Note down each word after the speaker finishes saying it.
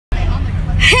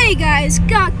Hey guys,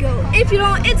 Gakko. If you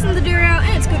don't, it's in the deer out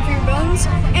and it's good for your bones.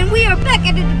 And we are back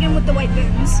at it again with the white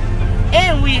bins.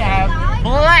 And we have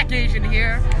Black Asian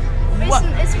here.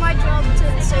 Mason, it's my job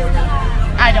to say we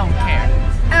have. I don't care.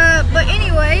 But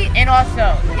anyway. And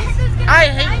also, I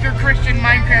hate your Christian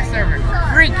Minecraft server.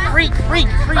 Freak, freak, freak,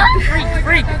 freak, freak,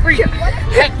 freak, freak.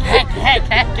 Heck, heck, heck,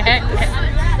 heck, heck, heck.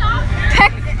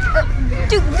 Peck.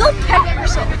 Dude, go peck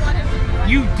yourself.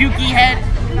 You dookie head.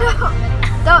 No.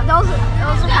 That was a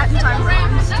Hat in Time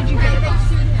reference. Did you get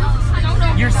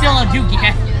it? You're still a dookie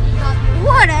head.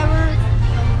 Whatever.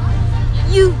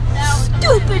 You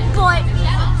stupid butt.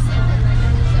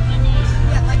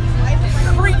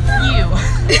 Freak you.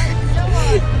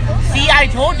 See, I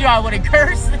told you I wouldn't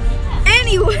curse.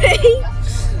 Anyway,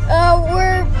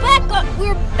 we're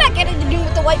back at it again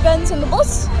with the white bins and the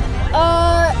bus.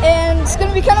 And it's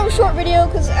gonna be kind of a short video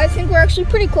because I think we're actually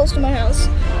pretty close to my house.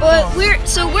 But we're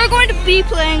going to be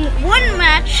playing one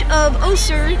match of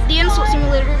Osir, the insult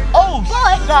simulator.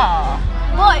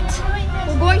 But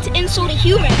we're going to insult a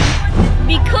human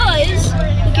because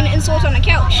we can insult on a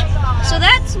couch. So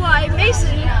that's why,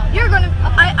 Mason,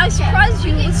 I surprised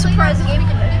you with surprise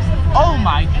gameplay. Oh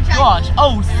my gosh,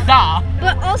 oh stop.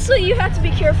 But also you have to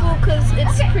be careful because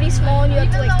it's pretty small and you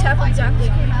have to like tap exactly.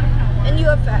 And you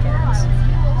have fat hands.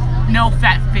 No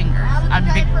fat fingers. I'm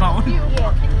big bone.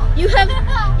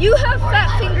 Yeah. You have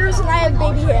fat fingers and I have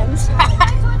baby hands.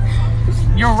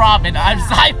 You're Robin. I'm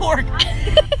Cyborg.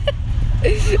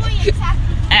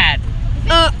 Ad.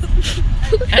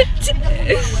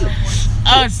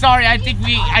 Sorry. I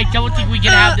don't think we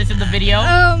can have this in the video.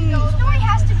 I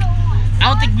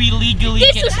don't think we legally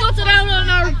this can. This is not allowed on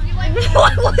our.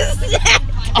 What was that?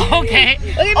 Okay.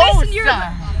 Okay, Mason,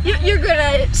 you're good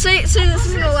at it. Say this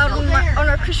isn't allowed on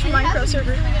our Christian Minecraft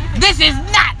server. This is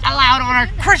not allowed on our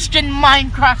Christian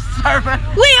Minecraft server.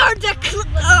 We are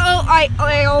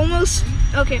I almost.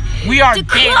 Okay. We are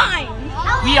decline.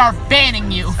 We are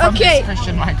banning you from this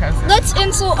Christian Minecraft server. Let's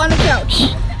insult on the couch.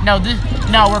 No,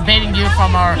 we're banning you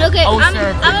from our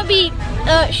server. I'm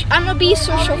gonna be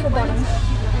Sir Shufflebottom.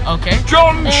 Okay.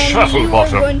 John and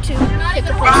Shufflebottom. You are going to pick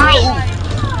a person.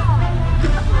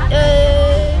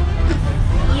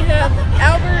 You have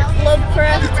Albert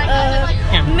Lovecraft,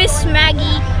 Miss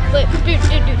Maggie. But dude,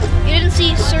 you didn't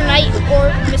see Sir Knight or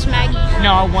Miss Maggie.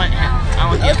 No, I want him.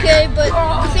 Okay, but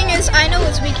the thing is, I know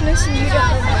his weakness and you don't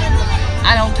know mine.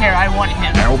 I don't care. I want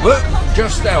him. Albert,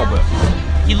 just Albert.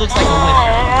 He looks like a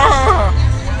wizard.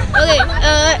 Okay,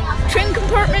 train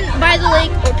compartment, by the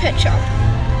lake, or pet shop?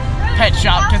 Pet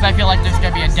shop, because I feel like there's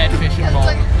gonna be a dead fish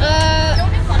involved.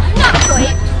 Not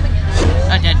quite.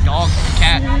 A dead dog, a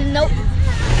cat. Nope.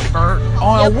 Bird.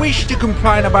 I wish to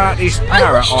complain about this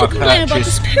parrot I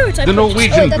purchased. The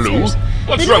Norwegian blue.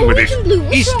 What's wrong with it?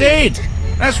 He's dead.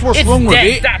 That's what's wrong with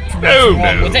it. That's what's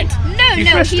wrong with it. No,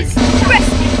 he's rested.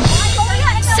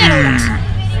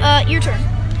 Settled. Your turn.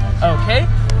 Okay,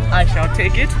 I shall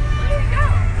take it.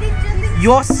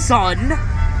 Your son.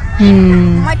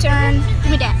 My turn.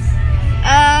 Give me that.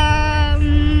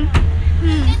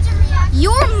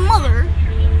 Your mother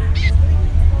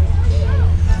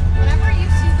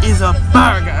is a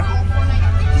burger.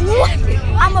 What?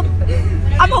 I'm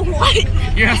a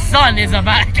what? Your son is a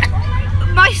burger.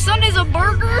 My son is a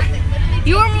burger?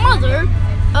 Your mother,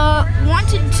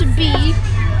 wanted to be...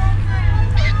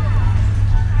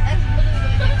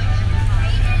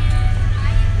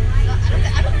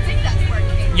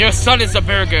 Your son is a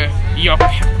burger. You're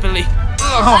pimply.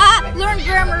 Learn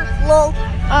grammar, lol.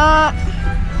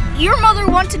 Your mother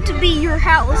wanted to be your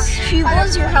house. She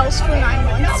was your house for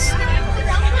 9 months.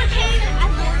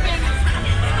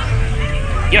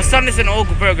 Your son is an old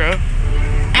burger.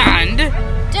 And...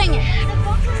 Dang it.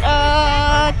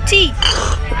 T.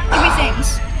 Give me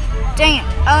things. Dang it.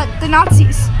 The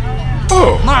Nazis.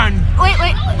 Oh. Man. Wait.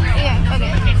 Yeah,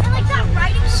 okay.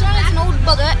 Son is an old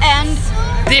brother and...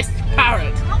 This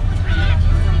parrot.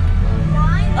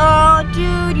 Oh,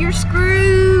 dude, you're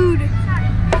screwed.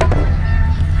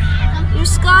 You're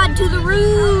scarred to the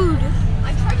rood.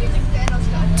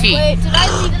 T. Wait, did I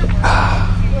leave?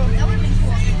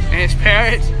 And his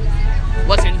parrot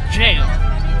was in jail.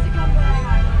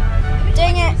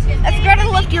 Dang it. I forgot I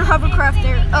left your hovercraft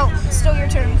there. Oh, it's still your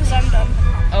turn because I'm done.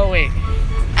 Oh, wait.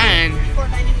 And...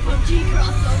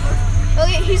 Oh,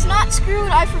 yeah, he's not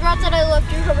screwed. I forgot that I left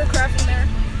your hovercraft in there.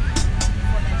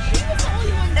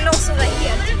 And also that he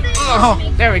had to.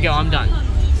 Oh, there we go. I'm done.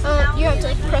 You have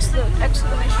to press the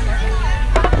exclamation mark.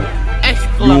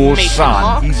 Your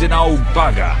son is an old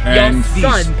bugger, and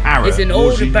this parrot is an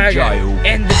old was in burger, jail.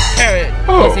 and this parrot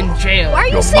was in jail. Why are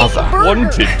you Your saying mother burger?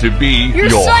 wanted to be Your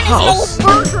your son house. is an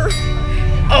old burger.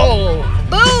 Oh.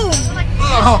 Boom.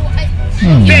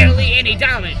 Barely any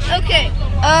damage. Okay.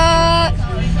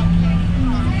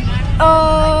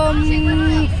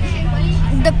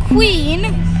 The queen.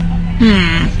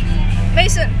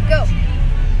 Mason, go.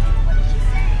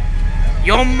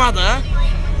 Your mother.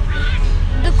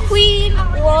 The queen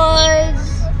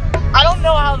was. I don't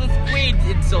know how this queen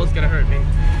insult's gonna hurt me.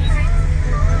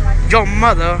 Your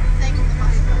mother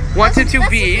wanted to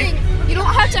be. You don't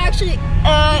have to actually.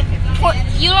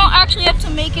 You don't actually have to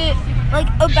make it like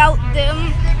about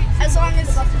them, as long as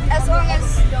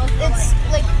it's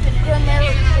like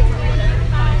generic.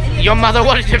 Your mother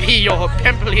wanted to be your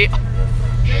pimply.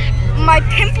 My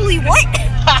pimply what?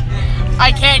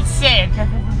 I can't say it because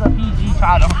this is a PG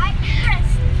channel.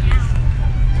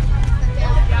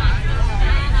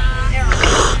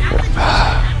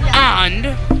 And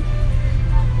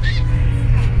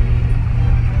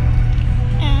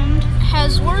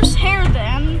has worse hair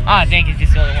than. Ah, dang it,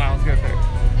 just the only one I was good for.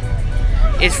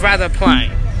 It's rather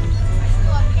plain.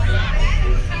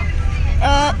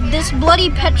 This bloody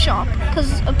pet shop,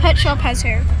 because a pet shop has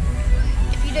hair.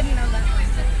 If you didn't know that.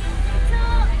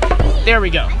 There we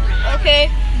go. Okay.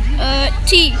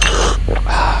 T.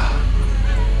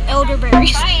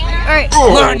 Elderberries. Alright.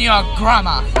 Learn your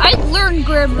grammar. I learned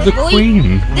grammar. The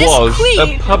queen was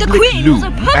a public loo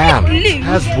and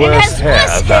has worse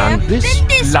hair than this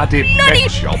bloody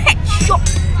pet shop.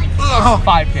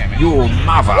 5 damage. Your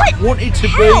mother wanted to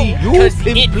be your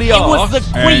pimply it was the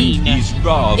queen. And is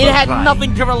rather it had plain.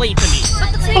 nothing to relate to me.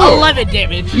 But the thing 11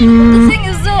 damage. The thing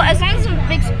is though, as long as it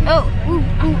makes oh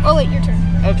wait, your turn.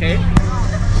 Okay.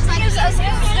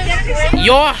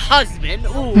 Your husband.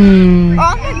 Ooh.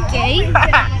 Okay.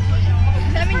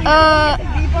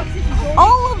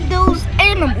 All of those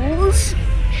animals.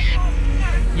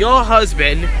 Your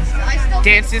husband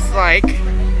dances like.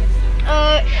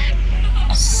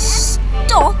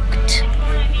 Stalked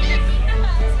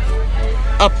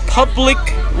a public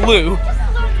loo.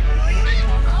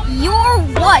 Your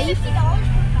wife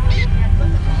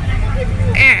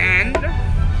And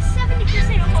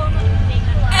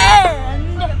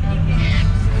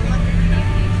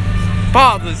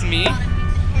bothers me.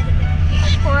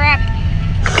 Crap.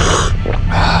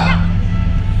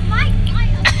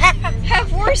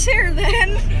 Have worse hair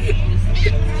than.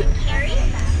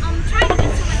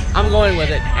 I'm going with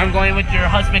it. I'm going with your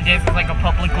husband dances like a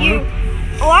public loo.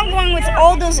 I'm going with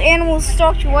all those animals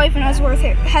stalked your wife and have worse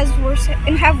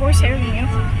hair than you.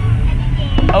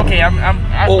 Okay,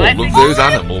 all of those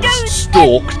animals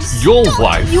stalked your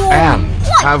wife and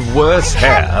have worse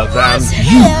hair than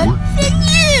you.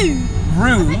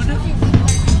 Rude.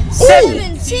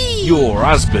 17. Your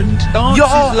husband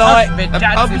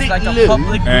dances like a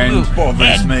public loo and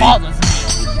bothers me.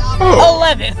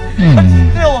 11.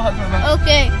 Still husband.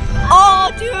 Okay.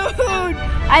 Oh, dude,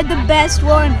 I had the best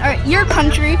one. All right, your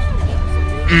country.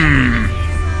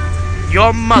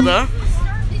 Your mother.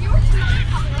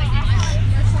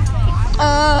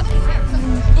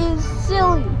 Is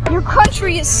silly. Your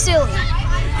country is silly.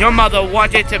 Your mother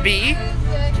wanted to be.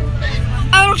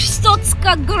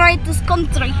 Arstotzka greatest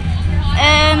country.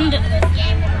 And.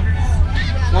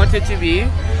 Wanted to be.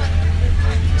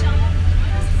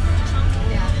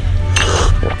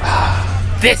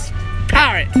 This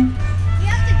parrot.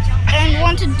 And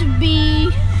wanted to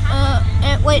be.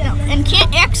 Wait, no. And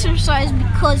can't exercise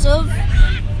because of.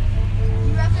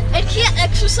 I can't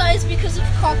exercise because of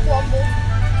cockwomble.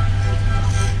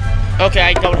 Okay,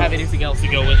 I don't have anything else to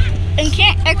go with. And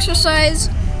can't exercise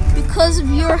because of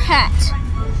your hat.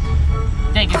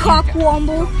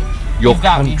 Cockwomble. Your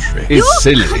country is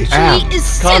silly and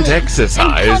can't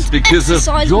exercise because of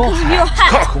your hat.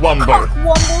 Cockwomble.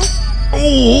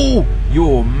 Oh,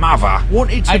 your mother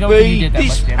wanted to be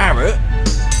this parrot.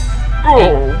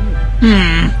 Alright,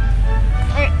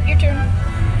 your turn.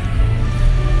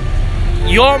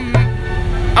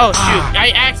 Oh shoot,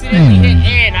 I accidentally hit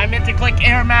N. I meant to click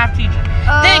Air Math Teacher.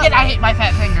 Dang it, I hate my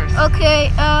fat fingers.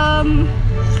 Okay,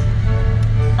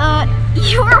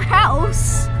 your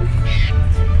house.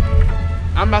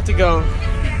 I'm about to go.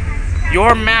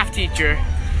 Your math teacher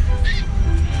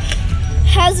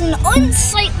has an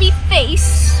unsightly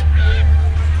face.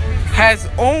 Has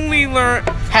only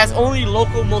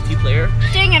local multiplayer.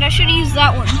 Dang it, I should have used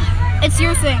that one. It's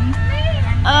your thing.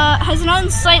 Has an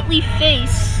unsightly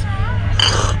face.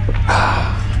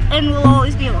 And will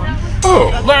always be alone.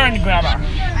 Oh. Learn grammar.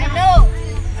 I know.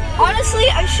 Honestly,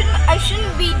 I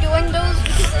shouldn't be doing those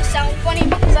because they sound funny,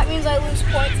 because that means I lose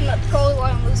points and that's probably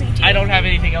why I'm losing to you. I don't have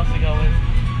anything else to go with.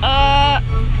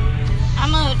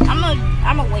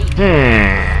 I'm a wait.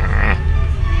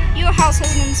 Your house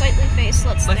has an unsightly face,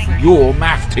 let's think. Your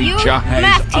math teacher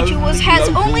has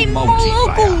only local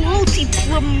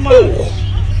multiplayer.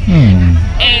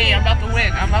 Hey, I'm about to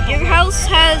win. Your house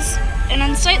has an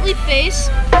unsightly face.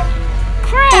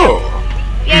 Crap!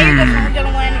 Yeah, you're definitely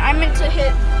gonna win. I meant to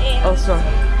hit aim. Oh, sorry.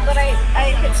 But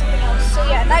I hit something else. So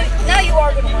yeah, now you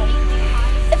are gonna win.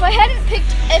 If I hadn't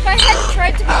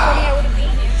tried to be funny, I would have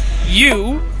beaten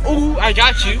you. Ooh, I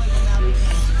got you.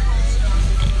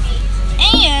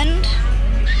 And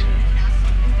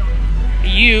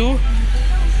you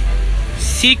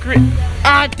secret.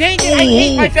 Ah, dang it! I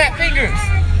hate my fat fingers.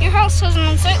 Your house has an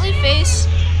unsightly face,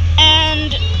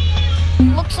 and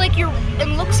looks like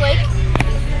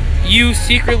you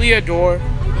secretly adore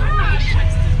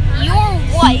your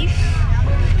wife.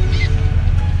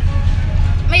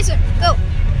 Mason, go.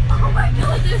 Oh my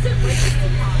God,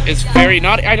 it's very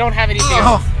naughty. I don't have anything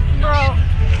else. Bro.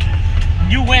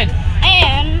 You win.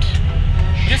 And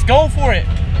just go for it.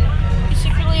 You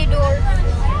secretly adore.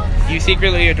 You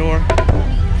secretly adore.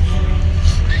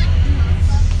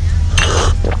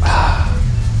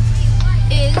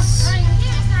 Is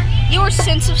your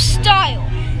sense of style.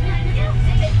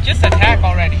 Just attack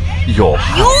already. Your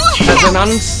house has an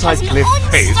unsightly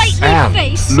face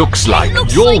and looks like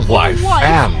your wife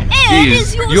and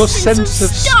is your sense of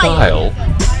style.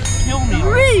 Kill me.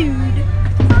 Rude.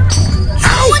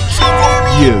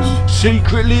 You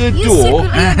secretly adore.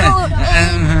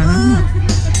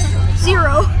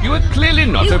 Zero. You are clearly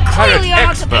not a parrot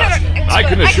expert. I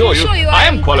can assure you, I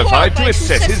am qualified to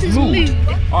assess his mood.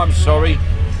 I'm sorry.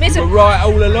 Mason. You were right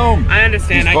all along. I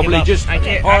understand. He's probably just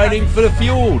hiding for the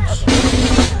fjords.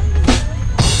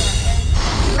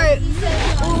 Alright.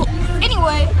 Well,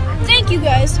 anyway, thank you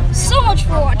guys so much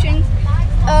for watching.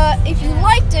 If you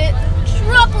liked it,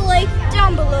 drop a like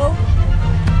down below.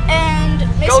 And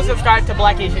Mason, go subscribe to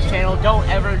Black Asian channel. Don't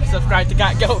ever subscribe to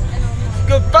Go.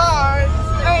 Goodbye.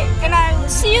 Alright, and I will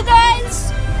see you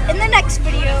guys in the next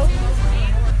video.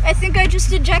 I think I just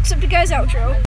did Jacksepticeye's outro.